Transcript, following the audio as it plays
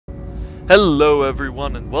Hello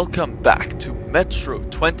everyone and welcome back to Metro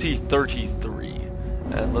 2033.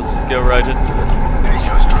 And let's just get right into this. Hey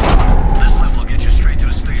Chester, this lift will get you straight to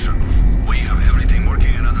the station. We have everything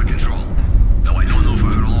working and under control. Though I don't know for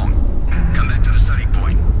how long. Come back to the study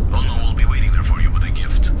point. Unknown will be waiting there for you with a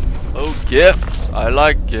gift. Oh, gifts! I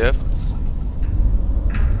like gifts.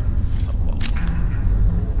 Oh, well.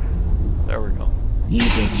 There we go. Look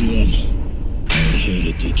at them. Our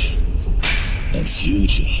heritage. Our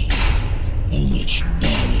future. How much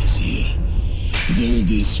power is here. All of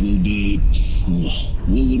this will be... will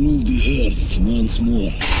rule the earth once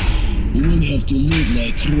more. We won't have to live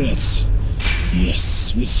like rats.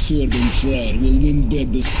 Yes, with sword and fire, we'll win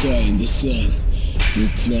back the sky and the sun. We'll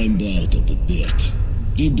climb out of the dirt.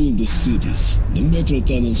 Rebuild the cities. The metro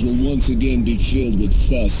tunnels will once again be filled with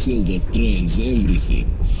fast silver trains.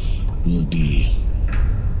 Everything will be...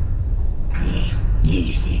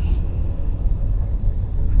 everything.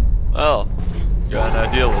 Oh, got an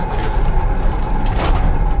idealist here.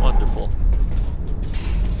 Wonderful.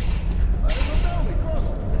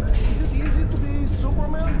 Is it easy to be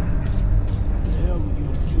Superman? The hell with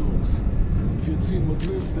your jokes. If you'd seen what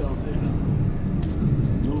lives down there.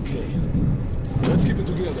 Okay. Let's keep it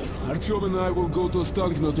together. Artyom and I will go to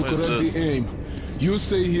Stankno to correct the aim. You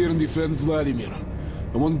stay here and defend Vladimir.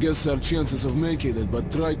 I won't guess our chances of making it, but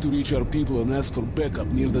try to reach our people and ask for backup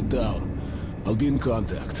near the tower. I'll be in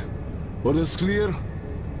contact. Orders clear?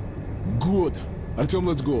 Good. Artyom,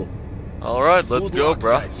 let's go. Alright, let's Good go, luck,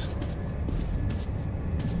 bro. guys.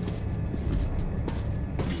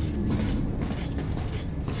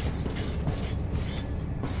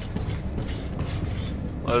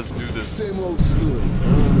 Let's do this. Same old story.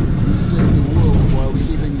 You save the world while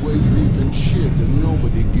sitting waist deep in shit and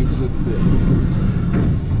nobody gives a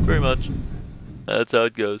damn. Pretty much. That's how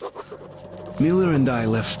it goes. Miller and I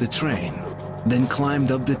left the train, then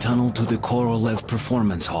climbed up the tunnel to the Korolev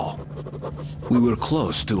Performance Hall. We were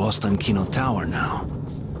close to Ostankino Tower now.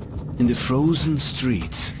 In the frozen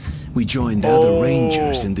streets, we joined the other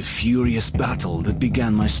Rangers in the furious battle that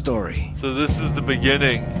began my story. So this is the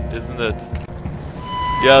beginning, isn't it?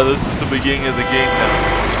 Yeah, this is the beginning of the game now.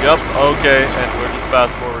 Yep, okay, and we're just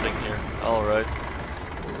fast forwarding here. Alright.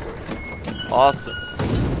 Awesome.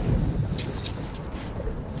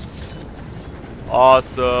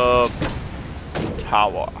 Awesome.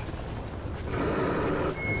 Tower.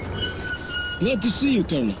 Glad to see you,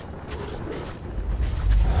 Colonel.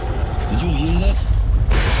 Did you hear that?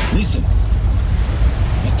 Listen.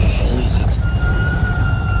 What the hell is it?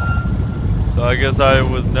 So I guess I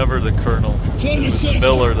was never the colonel. It was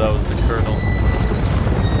Miller that was the colonel.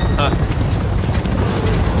 Huh.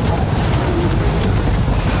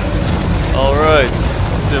 Alright.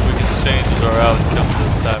 Let's see if we can change our outcome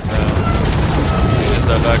this time round. Because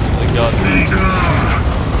I've actually got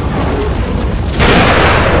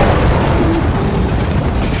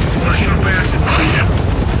What's your best option?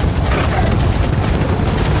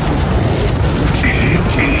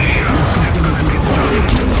 It's gonna be tough.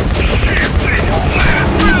 Shit,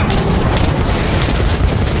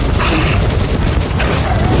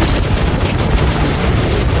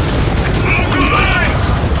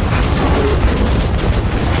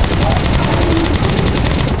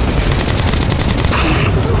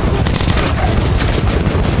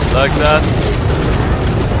 like that.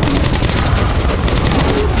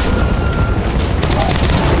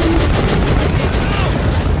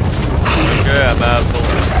 Okay, I'm at full.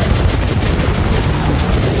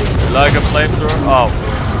 You like a flamethrower? Oh.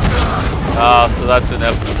 Ah, so that's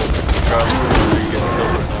inevitable. Regardless of whether you get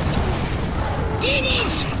killed or not.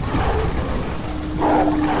 Demons!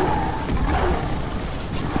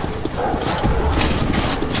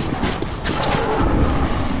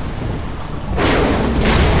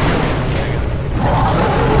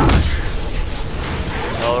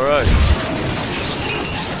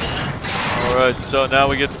 Alright, so now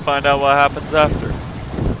we get to find out what happens after.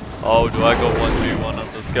 Oh, do I go 1v1 on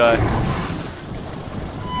this guy?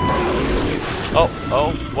 Oh,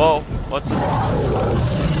 whoa, what's this?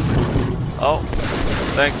 Oh,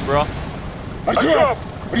 thanks, bro. Artyom,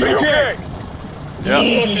 are you okay? Yeah.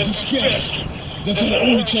 That's our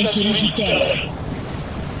only chance to reach the tower.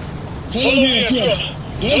 Follow me, Artyom.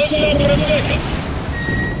 Don't stop for a second.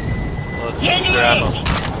 Let's use your ammo.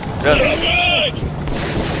 Yes.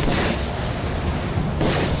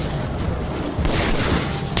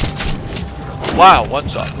 Wow, one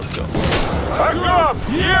shot, let's go. Artyom,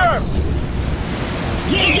 here!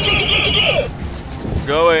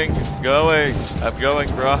 Going. I'm going,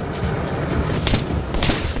 bro.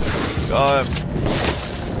 Got him.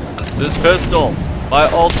 This pistol, my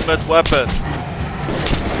ultimate weapon.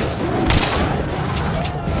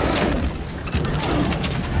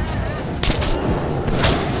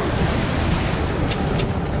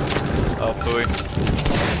 buoy.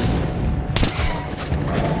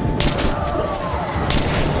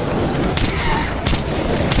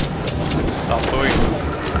 Oh, buoy.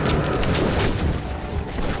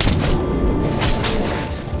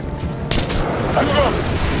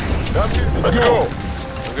 Let's go!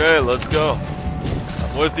 Okay, let's go.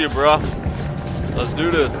 I'm with you, bro. Let's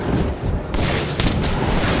do this.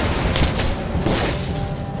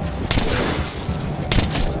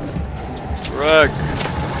 Wreck.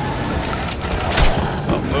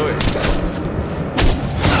 Oh, buoy.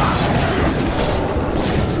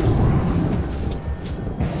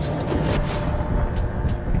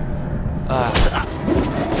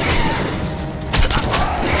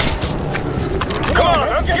 Come on,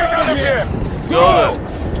 let's get out of here! Let's go then.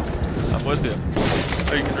 I'm with you.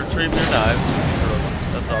 So you can retrieve your knives.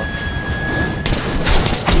 That's all.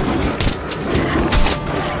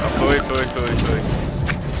 Oh, buoy.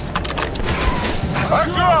 Back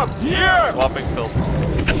up! Here! Swapping filter.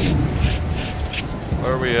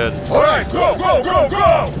 Where are we at? Alright, go!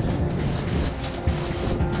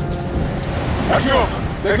 Action!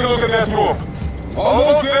 Take a look at that move.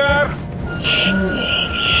 Almost there!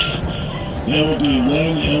 That would be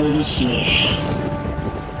one hell of a story.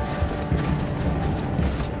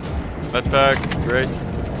 Medpack, great.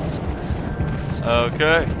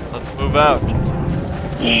 Okay, let's move out.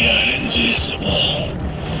 We are invisible.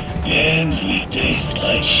 And we taste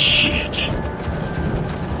like shit.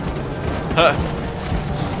 Huh.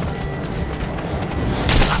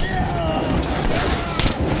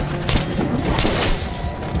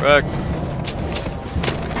 Wreck.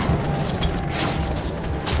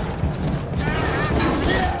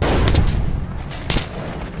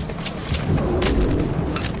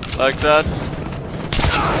 Like that.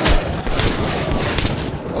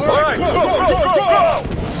 Alright, go!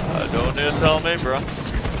 Don't need to tell me, bro.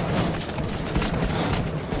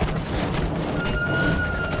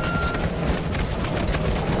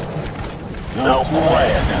 No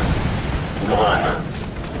quiet. Come on.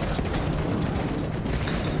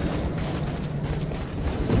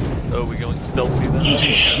 So we going stealthy then?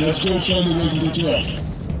 Okay, let's go find the way to the top.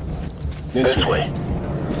 This way.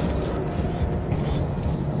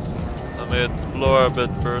 Let me explore a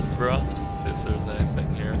bit first, bro. See if there's anything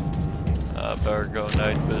here. Better go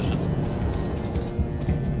night vision.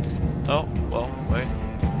 Oh, well, wait.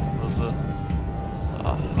 What's this?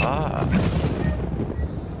 Aha.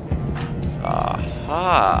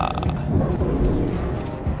 Aha.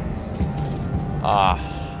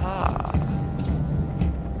 Aha.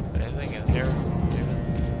 Anything in here? Even?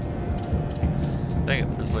 Dang it,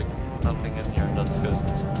 there's like nothing in here. That's good.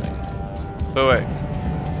 Dang it. But wait.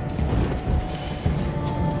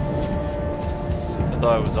 I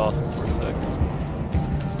thought it was awesome for a sec.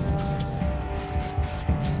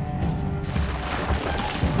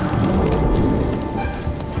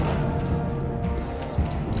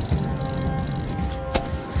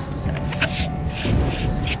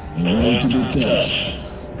 Right to the top.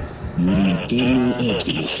 You're an eternal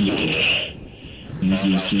optimist, Mother.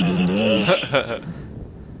 Easier said than done.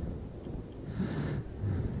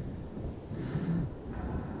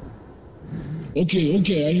 Okay,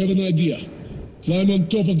 I have an idea. Climb on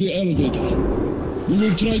top of the elevator. We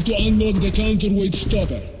will try to unlock the counterweight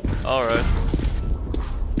stopper. Alright.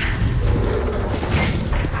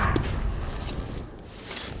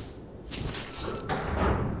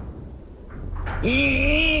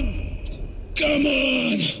 Come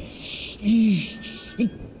on!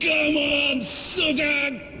 Come on, sugar!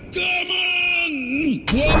 Come on!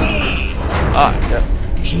 Voila! Ah, yes.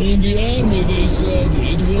 Join the army, they said.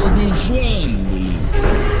 It will be fun, believe me.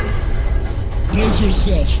 Brace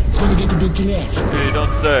yourself. It's gonna get a bit rough. Okay, you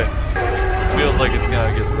don't say. It feels like it's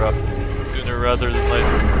gonna get rough. Sooner rather than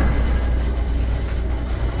later.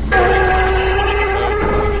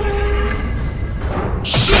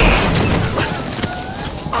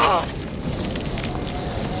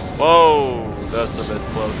 Whoa, that's a bit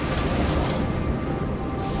close.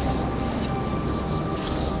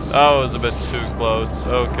 That was a bit too close.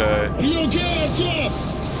 Okay. Are you okay at top?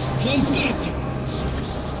 Fantastic.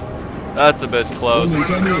 That's a bit close.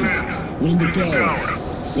 Come in. We're in the tower.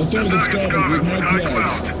 The target's covered with my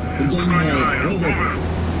clouds. We're going higher. Over.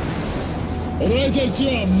 Alright,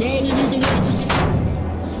 Artyom. Now we need the way to the...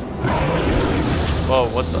 Whoa,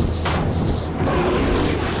 what the?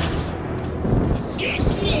 Get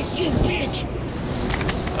close, you bitch!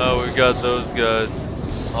 Oh, we got those guys.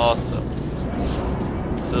 Awesome.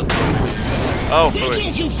 This one. Oh, Get wait.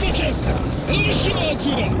 close, you fuckers! Another shot to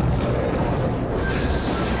them!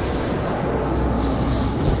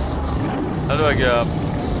 How do I get up?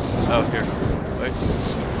 Oh, here. Wait.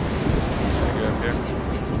 Can I get up here?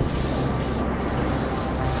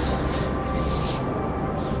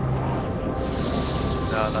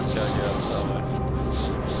 No, I'm not gonna get out that way.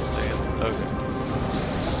 Dang it. Okay.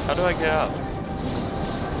 How do I get out?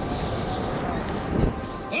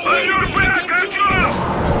 On your back, control!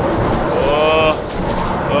 Oh!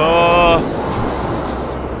 Oh!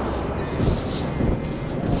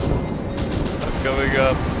 I'm coming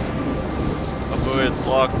up. Oh boy, it's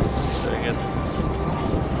locked. Dang it.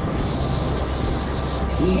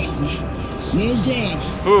 Well done.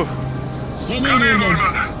 Whew. Come Come in, in, Norman.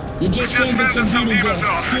 Norman. We just landed some demons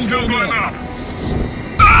off. Still going up.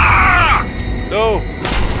 No!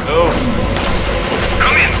 No!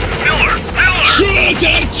 Come in, Miller! Miller! Shoot,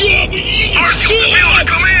 Artyom! Miller,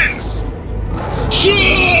 come in!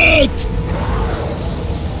 Shoot!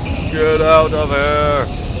 Get out of here!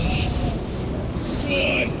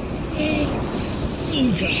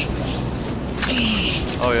 Сука!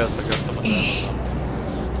 Oh yes, I got someone there.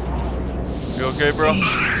 You okay, bro?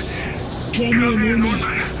 Come on,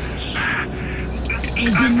 Norman.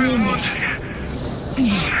 I've been wounded.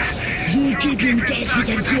 You keep in touch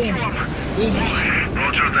with Artyom.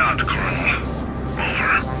 Roger that, Colonel.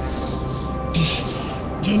 Over.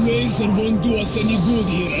 The laser won't do us any good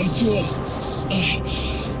here, Artyom.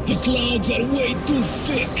 The clouds are way too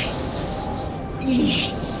thick.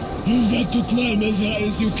 You've got to climb as high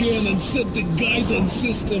as you can and set the guidance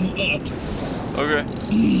system up. Okay.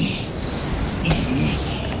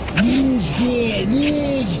 Move, boy,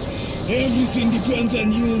 move! Everything depends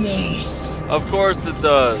on you now. Of course it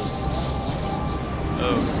does.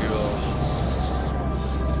 Oh gosh.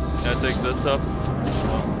 Can I take this up?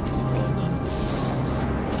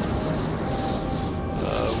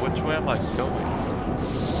 No. Which way am I going?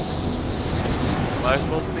 Am I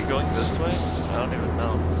supposed to be going this way? I don't even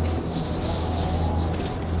know.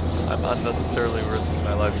 I'm unnecessarily risking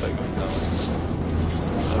my life by going that way.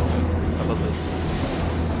 Okay, how about this way?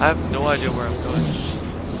 I have no idea where I'm going.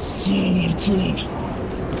 Go, Artyom.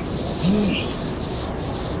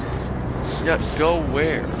 Yeah, go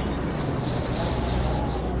where?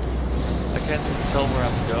 I can't even tell where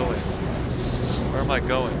I'm going. Where am I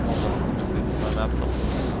going? Hold on, let me see if my map tells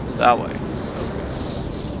me. That way. Okay.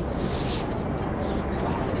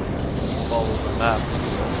 Follow the map.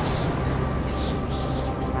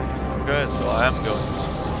 Okay, so I am going.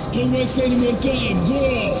 Don't waste any more time, go!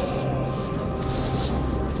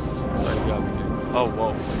 Oh, you got me. Oh,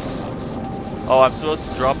 whoa. Oh, I'm supposed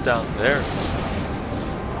to drop down there.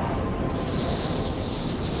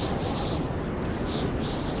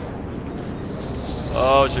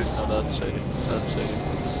 Oh shoot, no, that's shady. That's shady.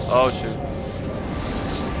 Oh shoot.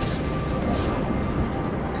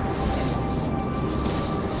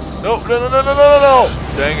 No, no, no, no, no, no, no, no!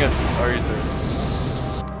 Dang it. Are you serious?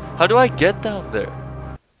 How do I get down there?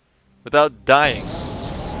 Without dying?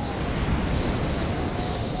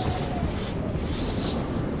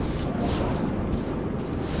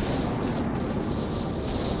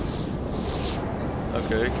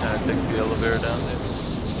 Okay, can I take the elevator down there?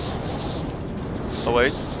 Oh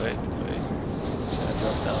wait. Can I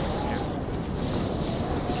drop down in here?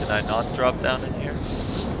 Can I not drop down in here?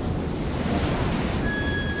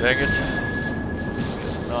 Dang it.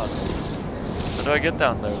 Guess not. How do I get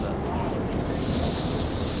down there then?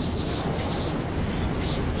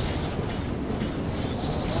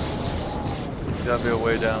 There's gotta be a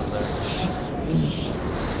way down there.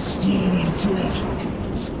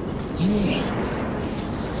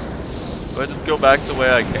 Do I just go back the way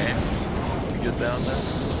I came to get down there?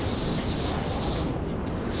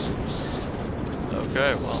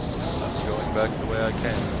 Okay, well, I'm going back the way I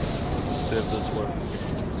came. Let's see if this works.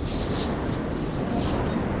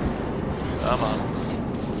 Come on.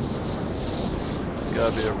 There's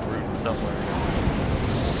gotta be a route somewhere here.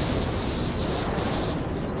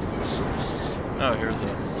 Oh, here's a...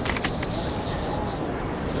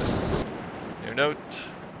 New note.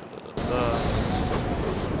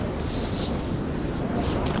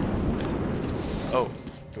 Oh,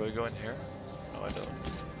 do I go in here? No, I don't.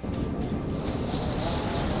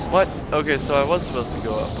 What? Okay, so I was supposed to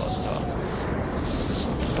go up on top.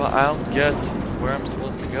 But I don't get where I'm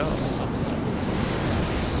supposed to go.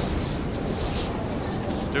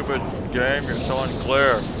 Stupid game, you're so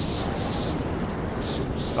unclear.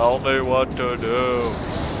 Tell me what to do.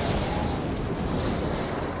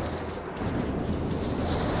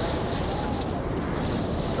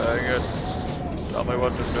 Dang it. Tell me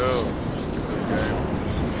what to do. Stupid game.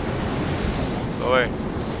 Oh wait.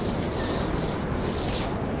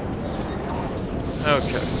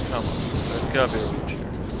 Okay, come on. There's gotta be a reach here.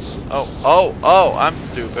 Oh, I'm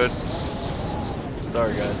stupid.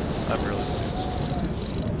 Sorry guys, I'm really stupid.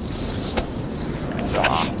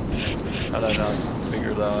 Ah, how'd I not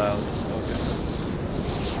figure that out? Okay.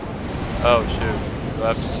 Oh shoot. Do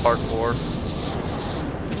I have to parkour?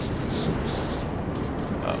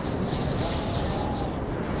 Oh.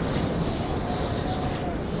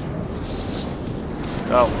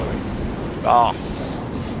 Oh, wait. Ah.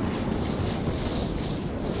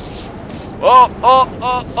 Oh, oh,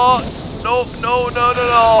 oh, oh. No, no, no, no, no.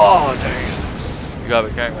 Oh, dang it. You got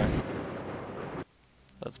me, can't we?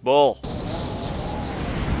 That's bull.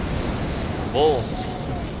 Bull.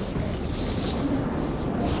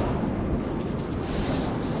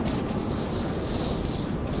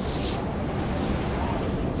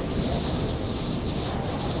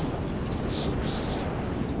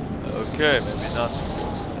 Okay, maybe not.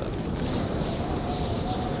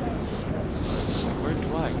 Where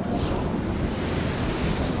do I go?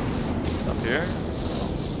 Up here?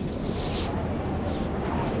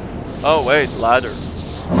 Oh wait, ladder.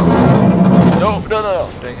 No, no, no,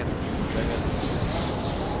 no. Dang it. Dang it.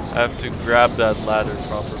 I have to grab that ladder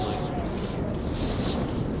properly.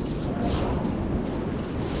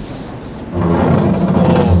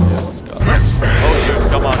 Oh, yes, got it. Oh shoot,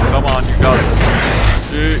 come on, you got this.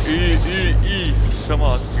 Come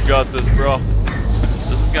on, you got this, bro.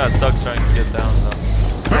 This is gonna suck trying to get down though.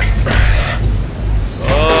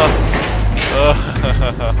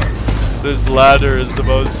 This ladder is the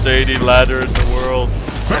most shady ladder in the world.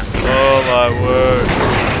 Oh my word.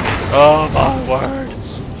 Oh my word.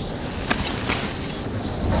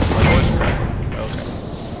 My voice cracked. Okay.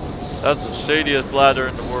 That's the shadiest ladder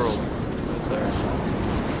in the world. Right there.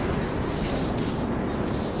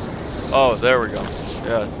 Oh, there we go.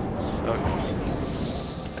 Yes. Okay.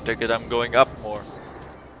 I take it I'm going up more.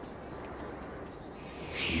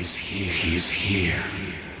 He's here. He's here.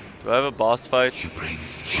 Do I have a boss fight? He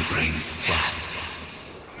brings death.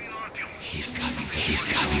 He's coming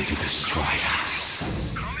to destroy us.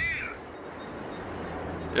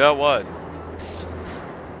 Yeah, what?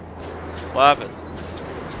 What happened?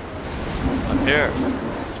 I'm here.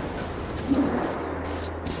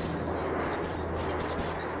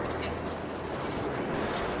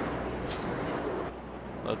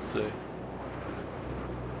 Let's see.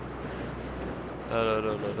 Da, da,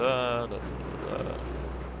 da, da, da, da, da.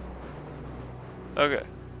 Okay.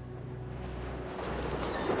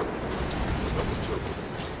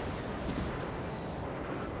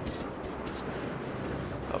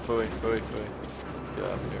 Oh, fooey. Let's get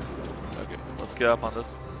up here. Okay, let's get up on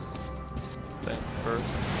this thing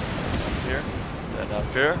first. Up here, then up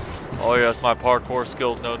here. Oh yes, my parkour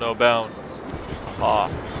skills know no bounds. Aha.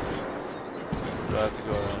 Do I have to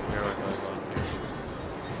go around here or do I go in here?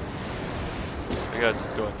 I gotta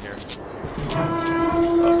just go in here.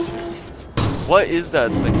 Oh shoot. What is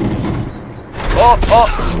that thing? Oh!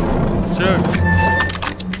 Shoot!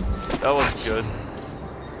 That wasn't good.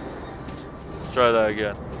 Let's try that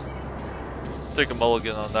again. Take a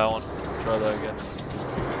mulligan on that one. Try that again.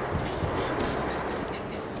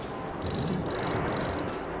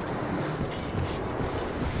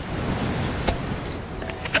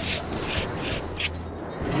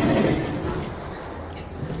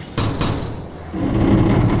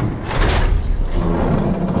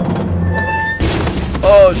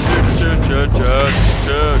 Oh shoot.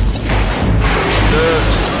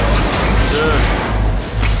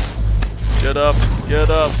 Get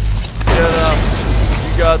up.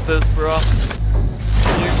 You got this, bro.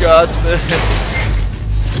 You got this.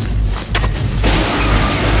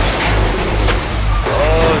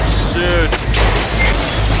 Oh shoot.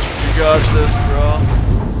 You got this, bro.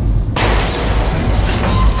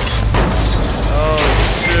 Oh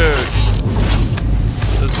shoot.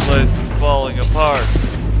 This place is falling apart.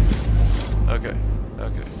 Okay.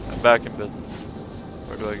 I'm back in business.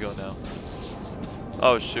 Where do I go now?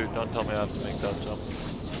 Oh shoot, don't tell me I have to make that jump.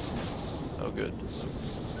 Oh good. Oh,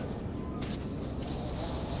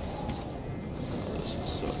 this is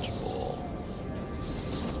such bull.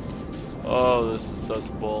 Oh, this is such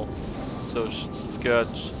bull. So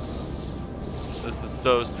sketch. This is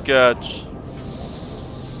so sketch.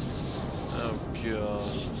 Oh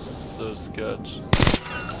gosh, this is so sketch. I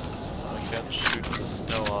can't shoot the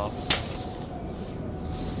snow off.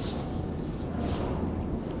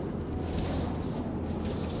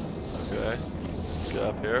 Okay, let's get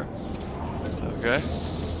up here. Okay.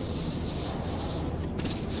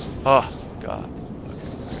 Oh, God.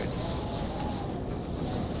 Okay, great.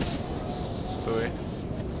 Booey.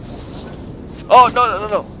 Oh,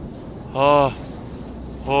 no. Oh.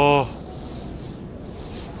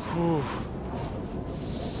 Whew.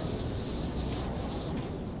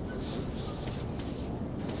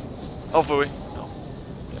 Oh, Booey. No.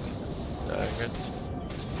 Dang it.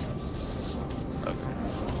 Okay.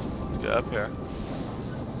 Let's get up here.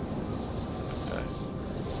 Okay.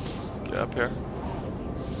 Get up here.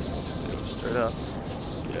 Straight up.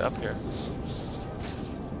 Get up here.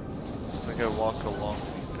 I think I walk along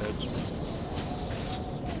the edge.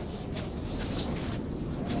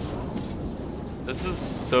 This is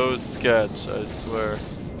so sketch, I swear.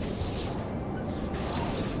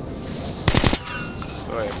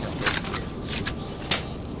 Wait, I can't break through.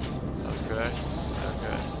 Okay,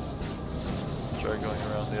 okay. Try going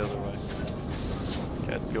around the other way.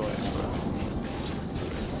 Can't go anywhere.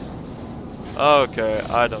 Okay,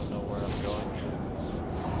 I don't know where I'm going.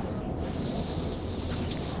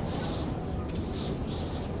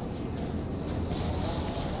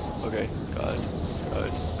 Okay, got it. Got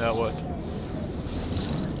it. Now what?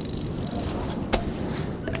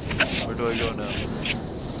 Where do I go now?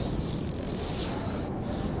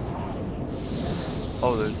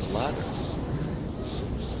 Oh, there's a ladder.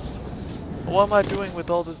 What am I doing with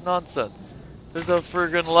all this nonsense? There's a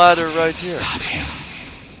friggin' ladder right here. Stop him.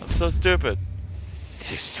 I'm so stupid.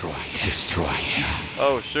 Destroy him.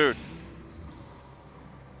 Oh, shoot.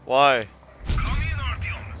 Why? Come in,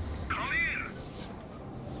 Artyom. Come in.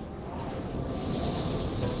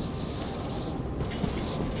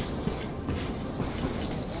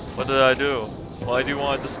 What did I do? Why do you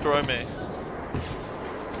want to destroy me?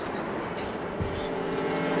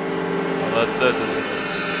 Oh, that's it, isn't it?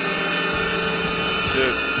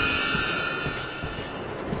 Dude.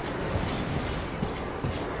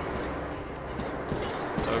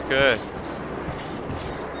 Okay.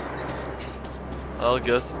 I'll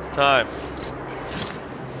guess it's time.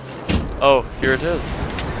 Oh, here it is.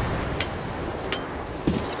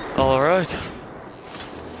 Alright.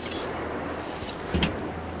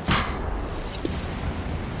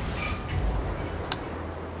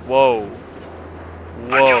 Whoa.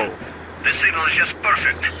 Whoa. Artyom, this signal is just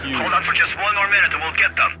perfect. Huge. Hold on for just one more minute and we'll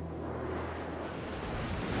get them.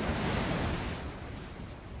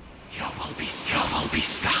 You will be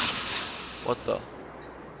stopped. What the?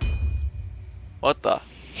 What the?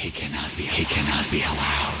 He cannot be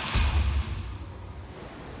allowed.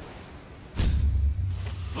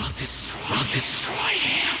 We'll destroy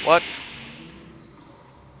him. What?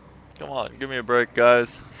 Come on, give me a break,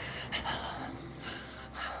 guys.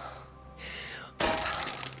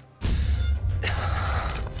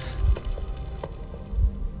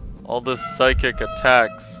 All this psychic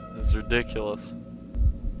attacks is ridiculous.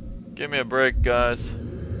 Give me a break, guys.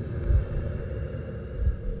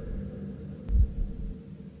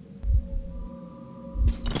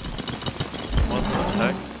 What the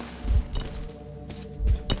heck?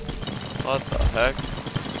 What the heck?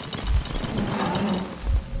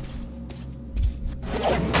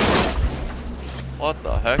 What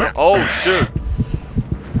the heck? Oh shoot!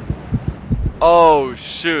 Oh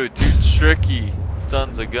shoot, you tricky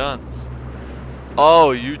sons of guns.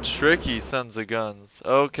 Oh, you tricky sons of guns.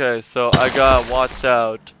 Okay, so I gotta watch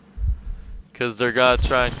out, cause they're gonna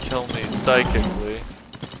try and kill me psychically.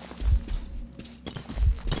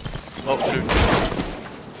 Oh shoot.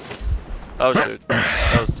 Oh shoot.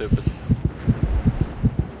 That was stupid.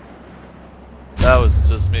 That was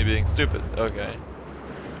just me being stupid. Okay.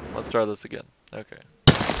 Let's try this again. Okay.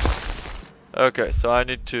 Okay, so I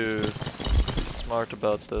need to be smart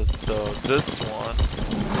about this. So this one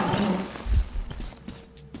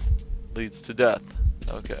leads to death.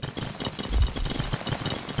 Okay.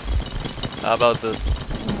 How about this?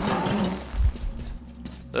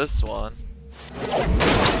 This one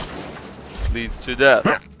leads to death.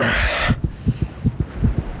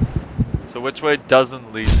 So which way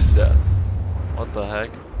doesn't lead to death? What the heck?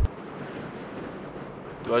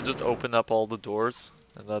 Do I just open up all the doors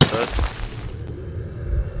and that's it?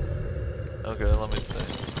 Okay, let me see.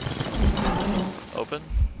 Open?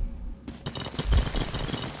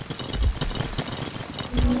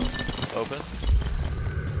 Open?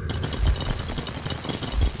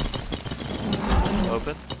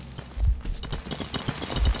 Open?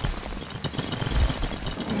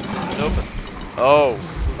 And open. Oh!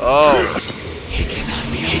 Oh! He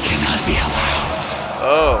cannot be allowed.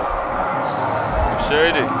 Oh!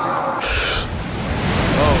 Shady!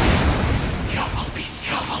 Oh! You will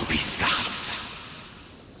be stopped.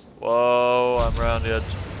 Whoa, I'm around the edge.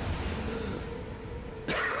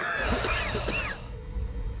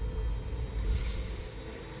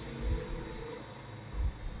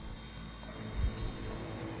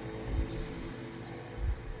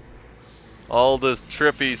 All this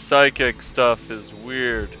trippy psychic stuff is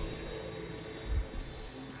weird.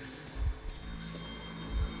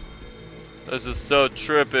 This is so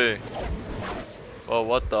trippy. Well,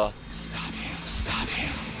 what the? Stop him. Destroy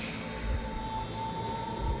him.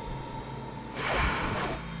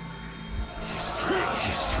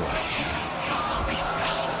 You will be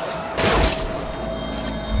stopped.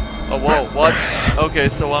 Oh, whoa, what? Okay,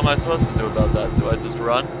 so what am I supposed to do about that? Do I just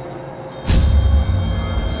run?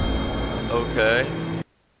 Okay.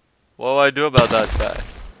 What do I do about that guy?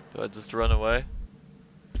 Do I just run away?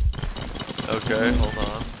 Okay, hold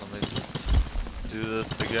on. Let me just do this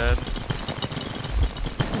again.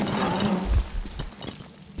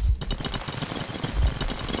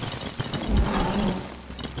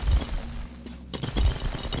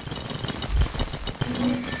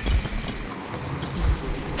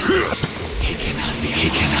 He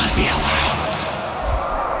cannot be allowed.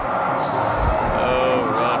 Oh,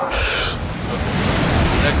 run. Okay.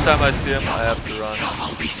 Next time I see him, I have to run. He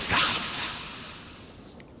will be stopped.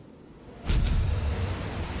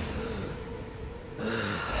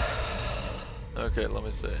 Okay, let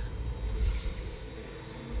me see.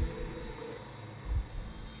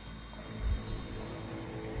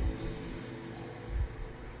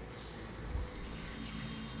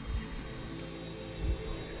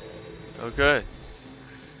 Okay.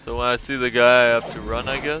 So when I see the guy, I have to run,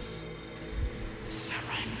 I guess?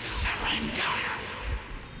 Surrender.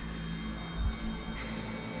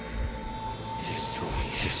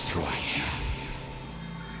 Destroy him.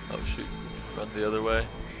 Oh shoot. Run the other way.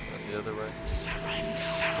 Run the other way.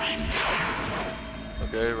 Surrender.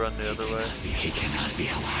 Okay, run the other way. He cannot be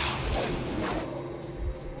allowed.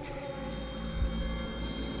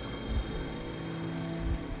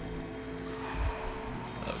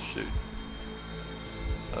 Oh shoot.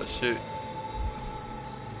 Oh shoot.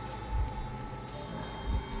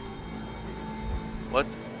 What?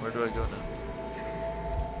 Where do I go now?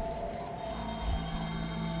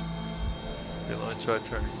 Okay, let me try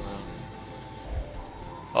turning around.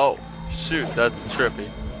 Oh, shoot, that's trippy.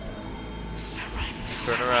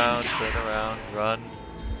 Turn around, run.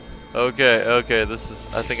 Okay, okay, this is,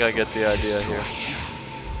 I think I get the idea here.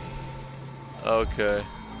 Okay.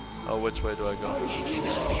 Oh, which way do I go? Oh, shoot.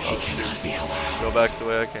 Go back the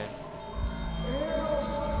way I came.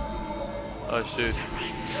 Oh, shoot.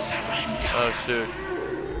 Oh, shoot.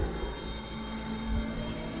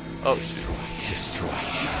 Oh, shoot.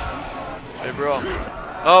 Hey, bro.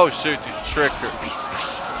 Oh, shoot, you tricker.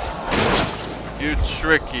 You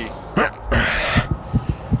tricky.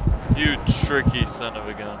 You tricky son of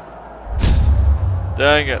a gun.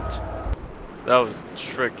 Dang it. That was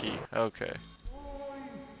tricky. Okay.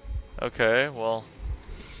 Okay, well.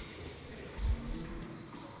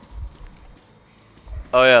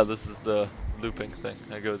 Oh yeah, this is the looping thing.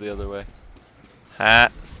 I go the other way. Ha!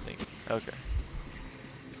 Sneak. Okay.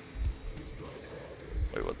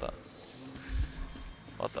 Wait, what the?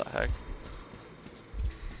 What the heck?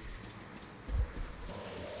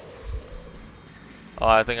 Oh,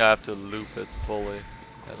 I think I have to loop it fully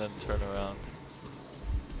and then turn around.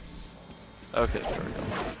 Okay, there we go.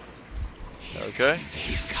 Okay.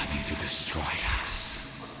 He's coming to destroy us.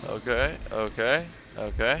 Okay, okay,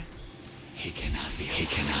 okay. He cannot be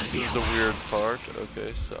This is the weird part.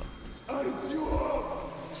 Okay, so.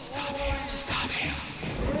 Stop him.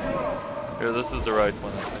 Here, this is the right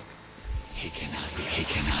one, I think. He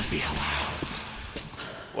cannot be allowed.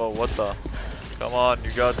 Whoa, what the? Come on,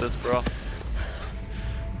 you got this, bro.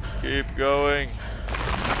 Keep going.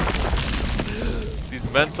 These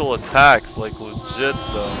mental attacks, like legit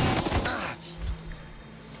though.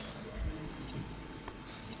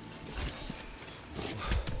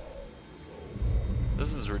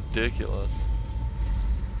 This is ridiculous.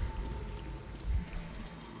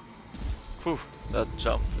 Whew, that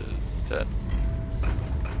jump is intense.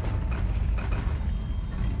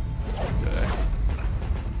 Okay.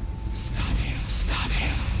 Stop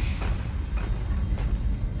him.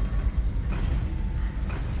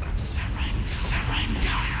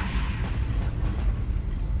 Surrender.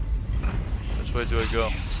 Which way do I go?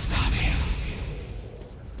 Stop him.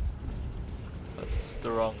 That's the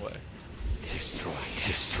wrong way.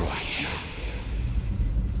 Destroy him.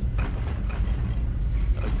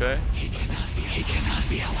 Okay. He cannot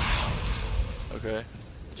be allowed. Okay.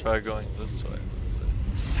 Try going this way.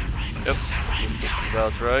 Let's see. Surrender. Yep.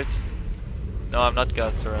 About right. No, I'm not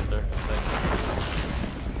gonna surrender. Thank you.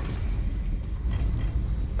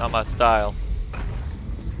 Not my style.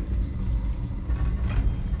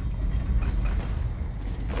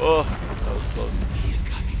 Oh, that was close. He's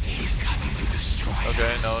coming to destroy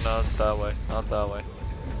Okay, us. no, not that way. Not that way.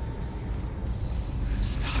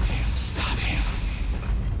 Stop him.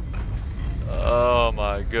 Oh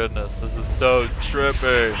my goodness, this is so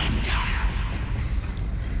trippy.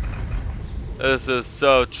 This is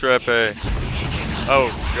so trippy.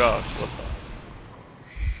 Oh gosh,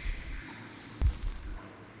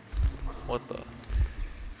 what the?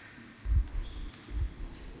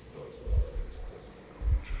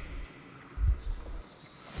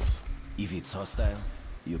 If it's hostile,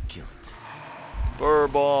 you kill it.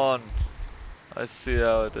 Bourbon. I see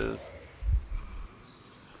how it is.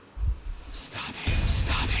 Stop him,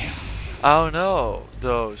 stop him. I don't know,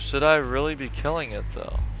 though. Should I really be killing it,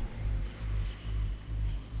 though?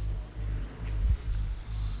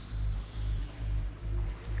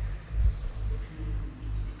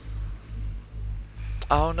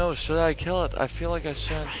 I don't know. Should I kill it? I feel like I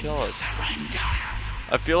shouldn't kill it.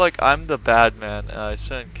 I feel like I'm the bad man and I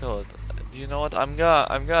shouldn't kill it. You know what? I'm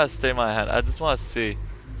gonna stay my hand. I just want to see.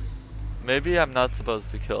 Maybe I'm not supposed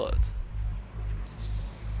to kill it.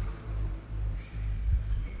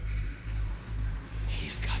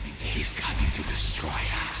 He's coming to destroy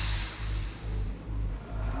us.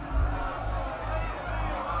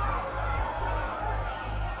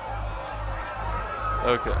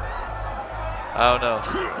 Okay. I don't know.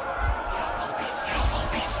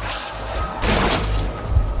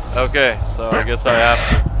 Okay, so I guess I have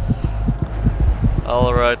to.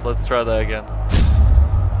 Alright, let's try that again.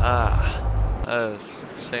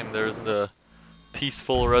 It's a shame there isn't a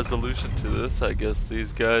peaceful resolution to this. I guess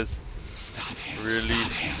these guys really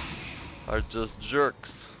are just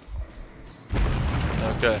jerks.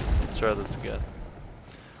 Okay, let's try this again.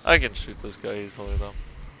 I can shoot this guy easily though.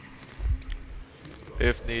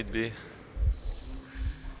 If need be.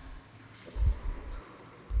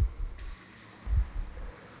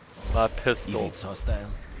 My pistol. If it's hostile,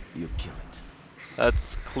 you kill it.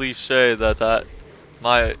 That's cliche that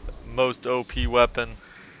my most OP weapon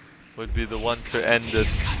would be the one to end it.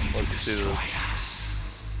 Let's see this.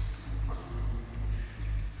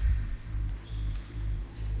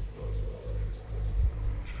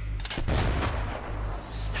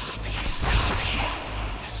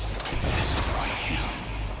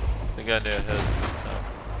 I think I need a hit.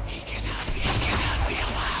 He cannot be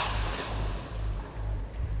allowed.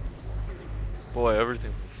 Boy,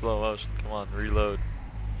 everything's in slow motion. Come on, reload.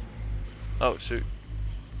 Oh, shoot.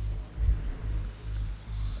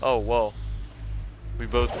 Oh, whoa. We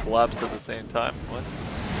both collapsed at the same time. What?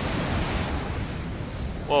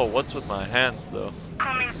 Whoa, what's with my hands, though?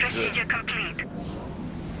 Coming procedure complete.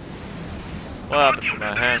 What happened to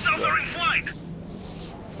my hands, Missiles though? are in flight.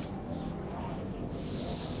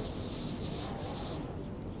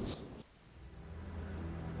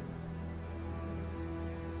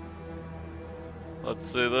 Let's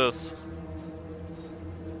see this.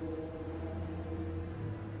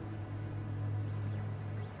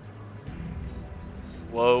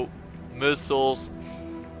 Whoa, missiles.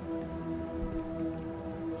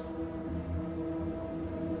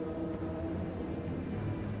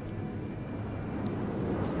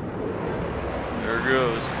 There it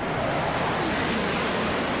goes.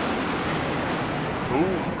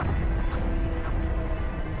 Ooh.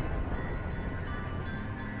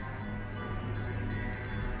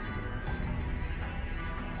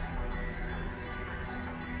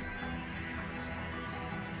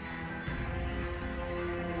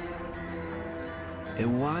 A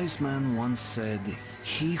wise man once said,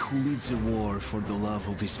 "He who leads a war for the love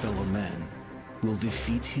of his fellow men will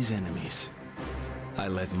defeat his enemies." I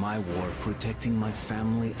led my war protecting my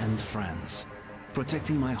family and friends,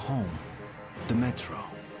 protecting my home, the metro.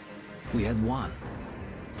 We had won.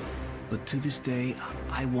 But to this day,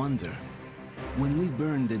 I wonder, when we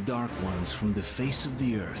burned the Dark Ones from the face of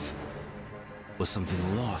the earth, was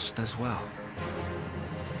something lost as well?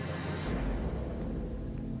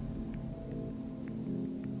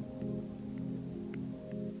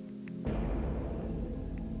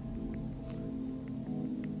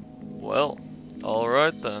 Well,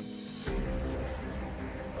 alright then.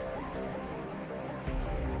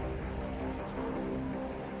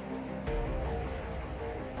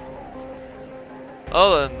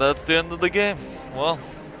 Oh, then that's the end of the game. Well,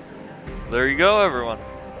 there you go, everyone.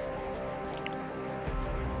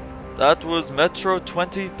 That was Metro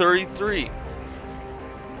 2033.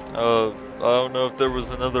 I don't know if there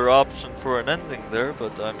was another option for an ending there,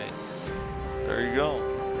 but I mean, there you go.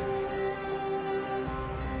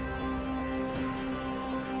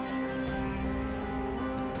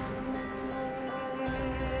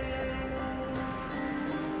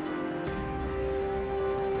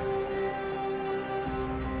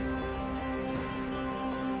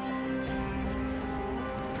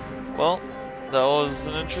 Well, that was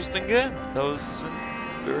an interesting game. That was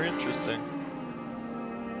very interesting.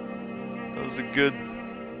 That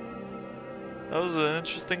was an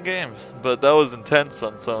interesting game. But that was intense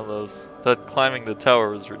on some of those. That climbing the tower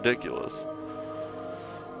was ridiculous.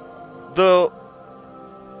 Though,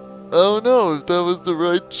 I don't know if that was the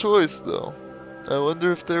right choice though. I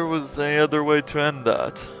wonder if there was any other way to end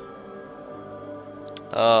that.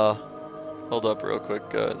 Hold up real quick,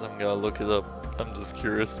 guys. I'm gonna look it up. I'm just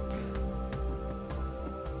curious.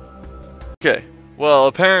 Okay. Well,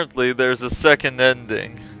 apparently there's a second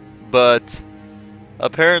ending, but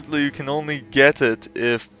apparently you can only get it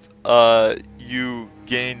if you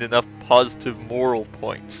gained enough positive moral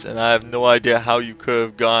points, and I have no idea how you could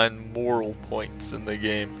have gotten moral points in the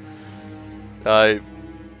game. I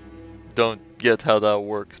don't get how that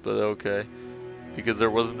works, but okay. Because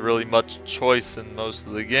there wasn't really much choice in most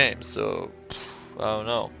of the game, so I don't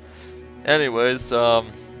know. Anyways, I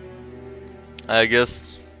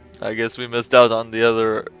guess we missed out on the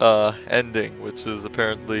other ending, which is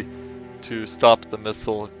apparently to stop the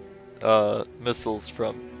missiles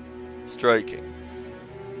from striking.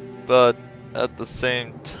 But at the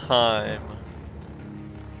same time,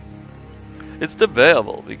 it's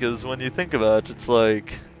debatable, because when you think about it, it's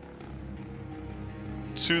like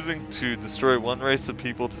choosing to destroy one race of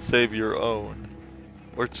people to save your own,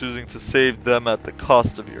 or choosing to save them at the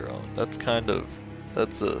cost of your own. That's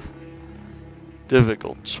a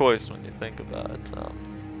difficult choice when you think about it.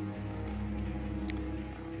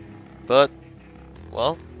 But,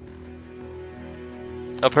 well,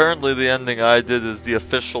 apparently the ending I did is the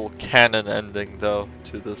official canon ending, though,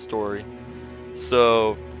 to the story.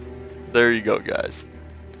 So, there you go, guys.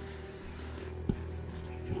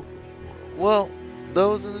 Well, that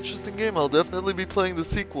was an interesting game. I'll definitely be playing the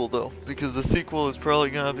sequel, though, because the sequel is probably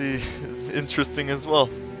gonna be interesting as well.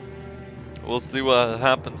 We'll see what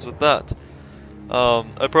happens with that.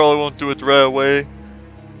 I probably won't do it right away.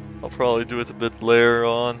 I'll probably do it a bit later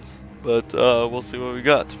on, but we'll see what we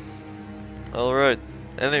got. Alright,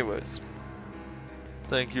 anyways,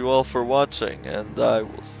 thank you all for watching, and I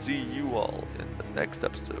will see you all in the next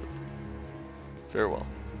episode. Farewell.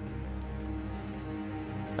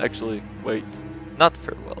 Actually, wait. Not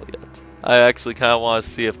farewell yet. I actually kind of want to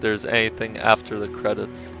see if there's anything after the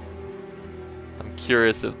credits. I'm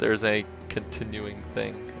curious if there's any continuing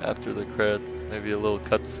thing after the credits. Maybe a little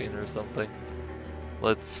cutscene or something.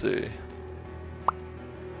 Let's see.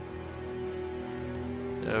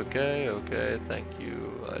 Okay, thank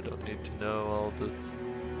you. I don't need to know all this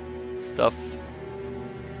stuff.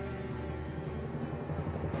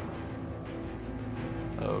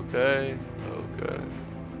 Okay.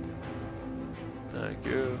 Thank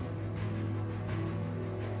you.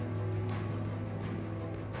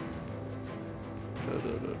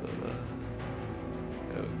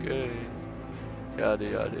 Okay. Yada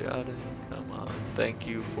yada yada. Come on. Thank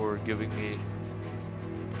you for giving me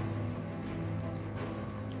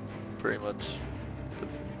pretty much the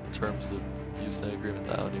terms of use and agreement.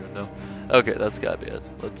 I don't even know. Okay, that's gotta be it.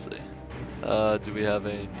 Let's see. Do we have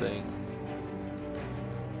anything?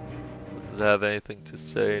 Does it have anything to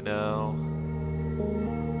say now?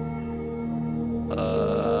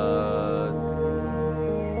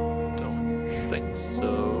 Don't think so.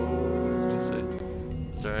 Just say,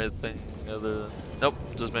 is there anything other than... Nope,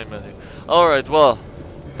 just main menu. Alright, well,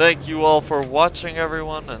 thank you all for watching,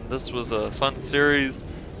 everyone, and this was a fun series,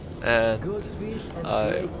 and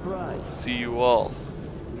I will see you all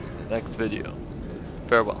in the next video.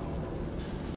 Farewell.